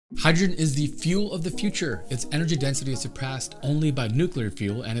Hydrogen is the fuel of the future. Its energy density is surpassed only by nuclear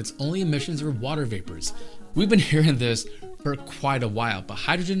fuel, and its only emissions are water vapors. We've been hearing this for quite a while, but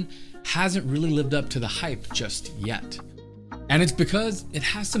hydrogen hasn't really lived up to the hype just yet. And it's because it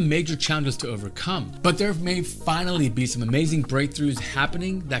has some major challenges to overcome. But there may finally be some amazing breakthroughs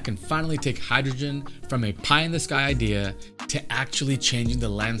happening that can finally take hydrogen from a pie in the sky idea to actually changing the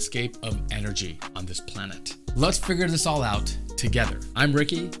landscape of energy on this planet. Let's figure this all out together. I'm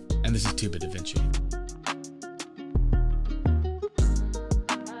Ricky, and this is 2-Bit Da Vinci.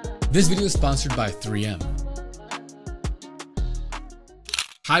 This video is sponsored by 3M.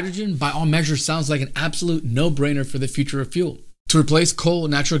 Hydrogen, by all measures, sounds like an absolute no-brainer for the future of fuel. To replace coal,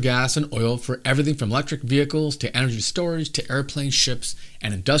 natural gas, and oil for everything from electric vehicles to energy storage to airplanes, ships,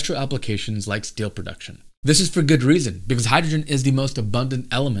 and industrial applications like steel production. This is for good reason, because hydrogen is the most abundant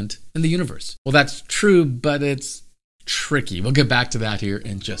element in the universe. Well, that's true, but it's tricky. We'll get back to that here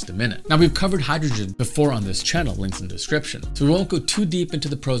in just a minute. Now, we've covered hydrogen before on this channel, links in the description, so we won't go too deep into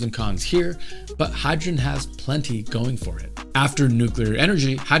the pros and cons here, but hydrogen has plenty going for it. After nuclear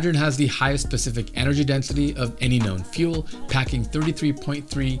energy, hydrogen has the highest specific energy density of any known fuel, packing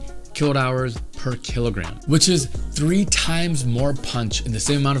 33.3 kilowatt-hours per kilogram, which is 3 times more punch in the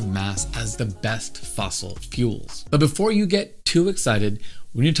same amount of mass as the best fossil fuels. But before you get too excited,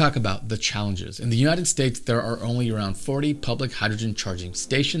 we need to talk about the challenges. In the United States, there are only around 40 public hydrogen charging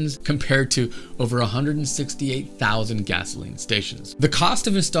stations compared to over 168,000 gasoline stations. The cost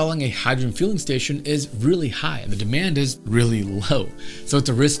of installing a hydrogen fueling station is really high and the demand is really low. So it's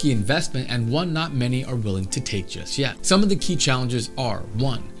a risky investment and one not many are willing to take just yet. Some of the key challenges are: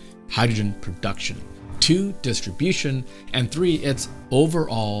 1, hydrogen production; 2, distribution; and 3, its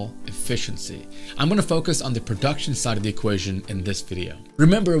overall efficiency. I'm going to focus on the production side of the equation in this video.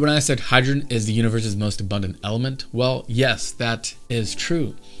 Remember when I said hydrogen is the universe's most abundant element? Well, yes, that is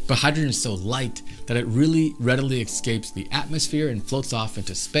true. But hydrogen is so light that it really readily escapes the atmosphere and floats off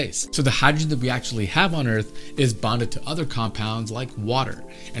into space. So the hydrogen that we actually have on Earth is bonded to other compounds like water,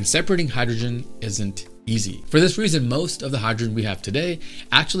 and separating hydrogen isn't easy. For this reason, most of the hydrogen we have today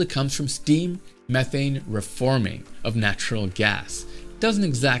actually comes from steam methane reforming of natural gas. Doesn't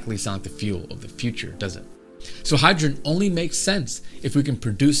exactly sound like the fuel of the future, does it? So hydrogen only makes sense if we can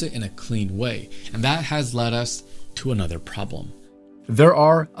produce it in a clean way, and that has led us to another problem. There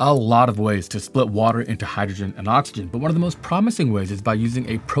are a lot of ways to split water into hydrogen and oxygen, but one of the most promising ways is by using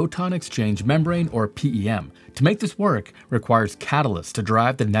a proton exchange membrane, or PEM. To make this work requires catalysts to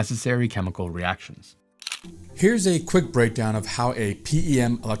drive the necessary chemical reactions. Here's a quick breakdown of how a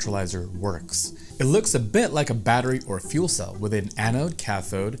PEM electrolyzer works. It looks a bit like a battery or fuel cell with an anode,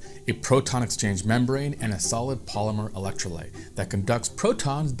 cathode, a proton exchange membrane, and a solid polymer electrolyte that conducts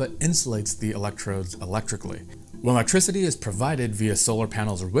protons but insulates the electrodes electrically. When electricity is provided via solar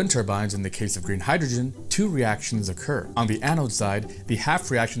panels or wind turbines, in the case of green hydrogen, 2 reactions occur. On the anode side, the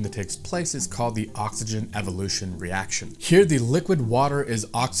half reaction that takes place is called the oxygen evolution reaction. Here, the liquid water is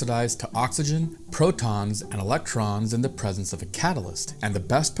oxidized to oxygen, protons, and electrons in the presence of a catalyst. And the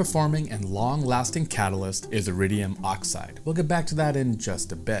best performing and long-lasting catalyst is iridium oxide. We'll get back to that in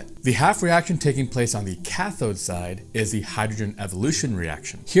just a bit. The half reaction taking place on the cathode side is the hydrogen evolution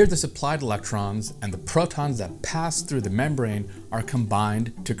reaction. Here, the supplied electrons and the protons that pass through the membrane are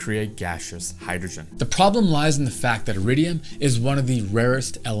combined to create gaseous hydrogen. The problem lies in the fact that iridium is one of the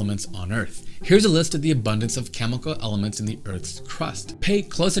rarest elements on Earth. Here's a list of the abundance of chemical elements in the Earth's crust. Pay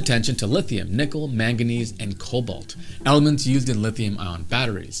close attention to lithium, nickel, manganese, and cobalt, elements used in lithium-ion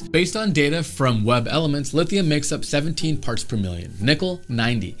batteries. Based on data from Web Elements, lithium makes up 17 parts per million, nickel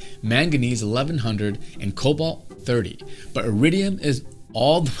 90, manganese 1100, and cobalt 30. But iridium is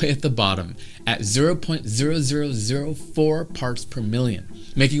all the way at the bottom at 0.0004 parts per million,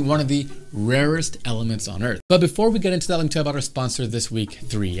 making one of the rarest elements on Earth. But before we get into that, let me tell you about our sponsor this week,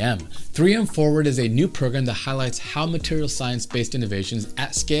 3M. 3M Forward is a new program that highlights how material science-based innovations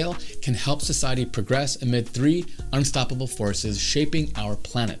at scale can help society progress amid 3 unstoppable forces shaping our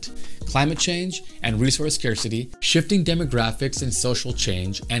planet: climate change and resource scarcity, shifting demographics and social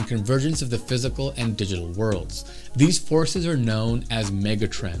change, and convergence of the physical and digital worlds. These forces are known as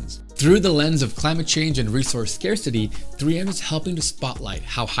megatrends. Through the lens of climate change and resource scarcity, 3M is helping to spotlight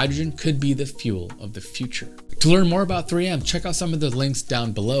how hydrogen could be the fuel of the future. To learn more about 3M, check out some of the links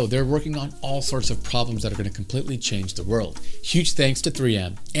down below. They're working on all sorts of problems that are going to completely change the world. Huge thanks to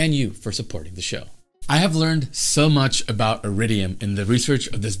 3M and you for supporting the show. I have learned so much about iridium in the research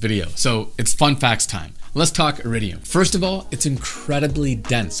of this video, so it's fun facts time. Let's talk iridium. First of all, it's incredibly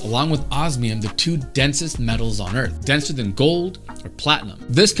dense, along with osmium, the two densest metals on Earth, denser than gold or platinum.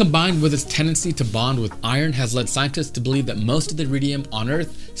 This, combined with its tendency to bond with iron, has led scientists to believe that most of the iridium on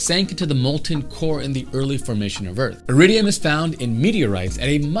Earth sank into the molten core in the early formation of Earth. Iridium is found in meteorites at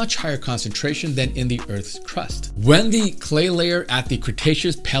a much higher concentration than in the Earth's crust. When the clay layer at the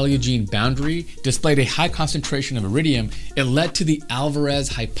Cretaceous-Paleogene boundary displayed a high concentration of iridium, it led to the Alvarez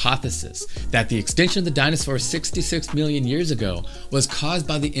hypothesis that the extinction of the dinosaurs 66 million years ago was caused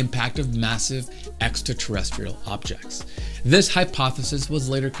by the impact of massive extraterrestrial objects. This hypothesis was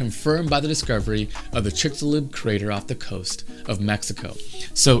later confirmed by the discovery of the Chicxulub crater off the coast of Mexico.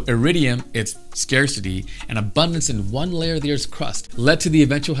 So iridium, its scarcity and abundance in one layer of the Earth's crust, led to the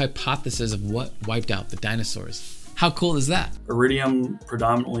eventual hypothesis of what wiped out the dinosaurs. How cool is that? Iridium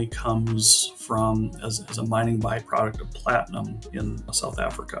predominantly comes from as a mining byproduct of platinum in South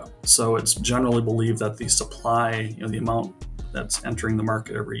Africa. So it's generally believed that the supply, the amount that's entering the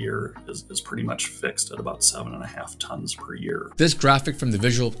market every year is pretty much fixed at about 7.5 tons per year. This graphic from the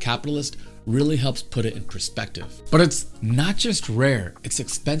Visual Capitalist really helps put it in perspective. But it's not just rare, it's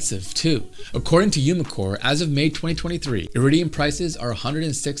expensive too. According to Umicore, as of May 2023, iridium prices are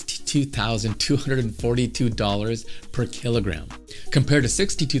 $162,242 per kilogram, compared to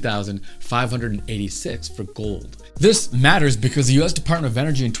 $62,586 for gold. This matters because the US Department of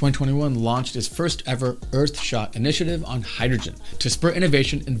Energy in 2021 launched its first ever Earthshot initiative on hydrogen to spur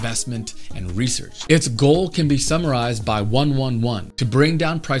innovation, investment, and research. Its goal can be summarized by 111, to bring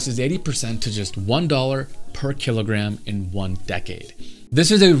down prices 80% to just $1 per kilogram in 1 decade. This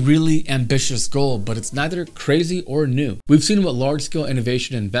is a really ambitious goal, but it's neither crazy or new. We've seen what large-scale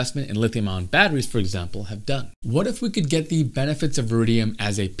innovation and investment in lithium-ion batteries, for example, have done. What if we could get the benefits of iridium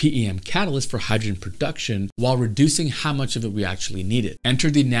as a PEM catalyst for hydrogen production while reducing how much of it we actually needed?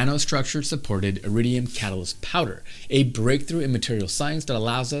 Enter the Nanostructure-supported iridium catalyst powder, a breakthrough in material science that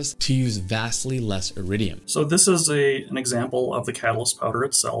allows us to use vastly less iridium. So this is an example of the catalyst powder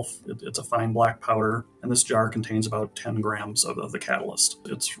itself. It's a fine black powder, and this jar contains about 10 grams of the catalyst.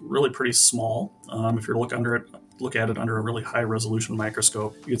 It's really pretty small. If you look at it under a really high resolution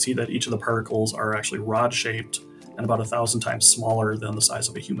microscope, you can see that each of the particles are actually rod shaped and about 1,000 times smaller than the size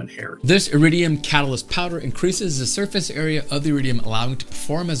of a human hair. This iridium catalyst powder increases the surface area of the iridium, allowing it to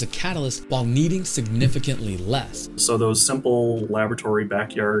perform as a catalyst while needing significantly less. So those simple laboratory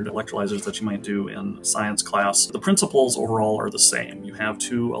backyard electrolyzers that you might do in science class, the principles overall are the same. You have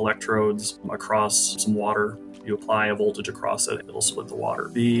 2 electrodes across some water. You apply a voltage across it, it'll split the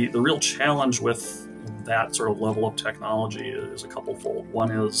water. The real challenge with that sort of level of technology is a couple-fold. One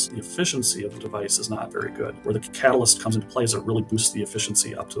is the efficiency of the device is not very good. Where the catalyst comes into play is it really boosts the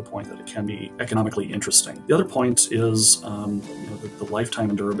efficiency up to the point that it can be economically interesting. The other point is the lifetime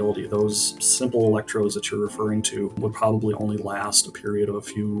and durability. Those simple electrodes that you're referring to would probably only last a period of a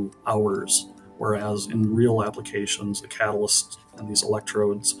few hours, whereas in real applications, the catalyst and these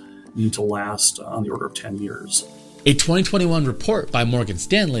electrodes need to last on the order of 10 years. A 2021 report by Morgan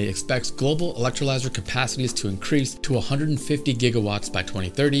Stanley expects global electrolyzer capacities to increase to 150 gigawatts by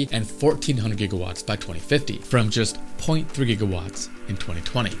 2030 and 1,400 gigawatts by 2050, from just 0.3 gigawatts in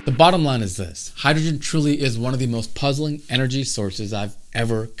 2020. The bottom line is this: hydrogen truly is one of the most puzzling energy sources I've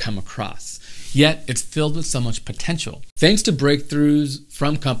ever come across. Yet it's filled with so much potential. Thanks to breakthroughs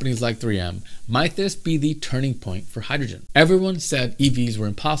from companies like 3M, might this be the turning point for hydrogen? Everyone said EVs were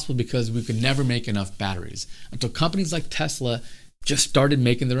impossible because we could never make enough batteries, until companies like Tesla just started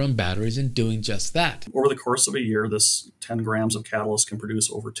making their own batteries and doing just that. Over the course of a year, this 10 grams of catalyst can produce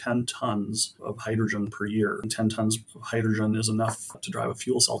over 10 tons of hydrogen per year. And 10 tons of hydrogen is enough to drive a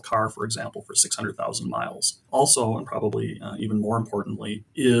fuel cell car, for example, for 600,000 miles. Also, and probably even more importantly,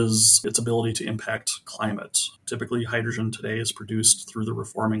 is its ability to impact climate. Typically, hydrogen today is produced through the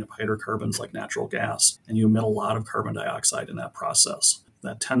reforming of hydrocarbons like natural gas, and you emit a lot of carbon dioxide in that process.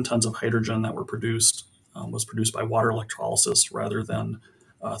 That 10 tons of hydrogen that were produced was produced by water electrolysis rather than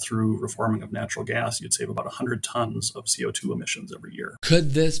through reforming of natural gas. You'd save about 100 tons of CO2 emissions every year.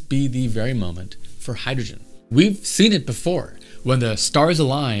 Could this be the very moment for hydrogen? We've seen it before, when the stars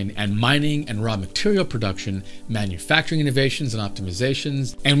align and mining and raw material production, manufacturing innovations and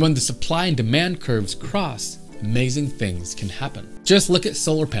optimizations, and when the supply and demand curves cross, amazing things can happen. Just look at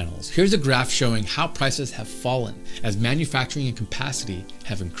solar panels. Here's a graph showing how prices have fallen as manufacturing and capacity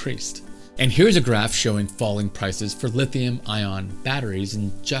have increased. And here's a graph showing falling prices for lithium-ion batteries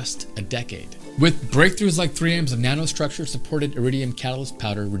in just a decade. With breakthroughs like 3M's Nanostructure supported iridium catalyst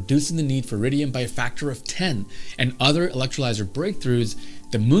powder reducing the need for iridium by a factor of 10 and other electrolyzer breakthroughs,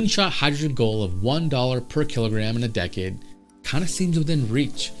 The moonshot hydrogen goal of $1 per kilogram in a decade kind of seems within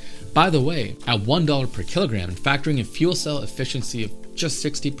reach. By the way, at $1 per kilogram and factoring in fuel cell efficiency of just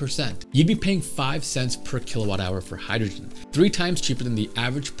 60%, you'd be paying 5 cents per kilowatt hour for hydrogen, 3 times cheaper than the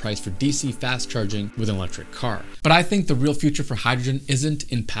average price for DC fast charging with an electric car. But I think the real future for hydrogen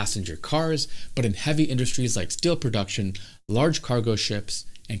isn't in passenger cars, but in heavy industries like steel production, large cargo ships,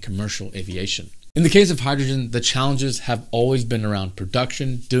 and commercial aviation. In the case of hydrogen, the challenges have always been around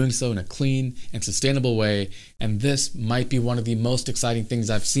production, doing so in a clean and sustainable way, and this might be one of the most exciting things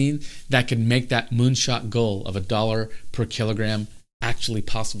I've seen that could make that moonshot goal of $1 per kilogram actually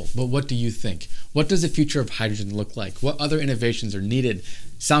possible. But what do you think? What does the future of hydrogen look like? What other innovations are needed?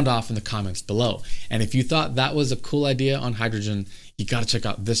 Sound off in the comments below. And if you thought that was a cool idea on hydrogen, you gotta check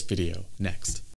out this video next.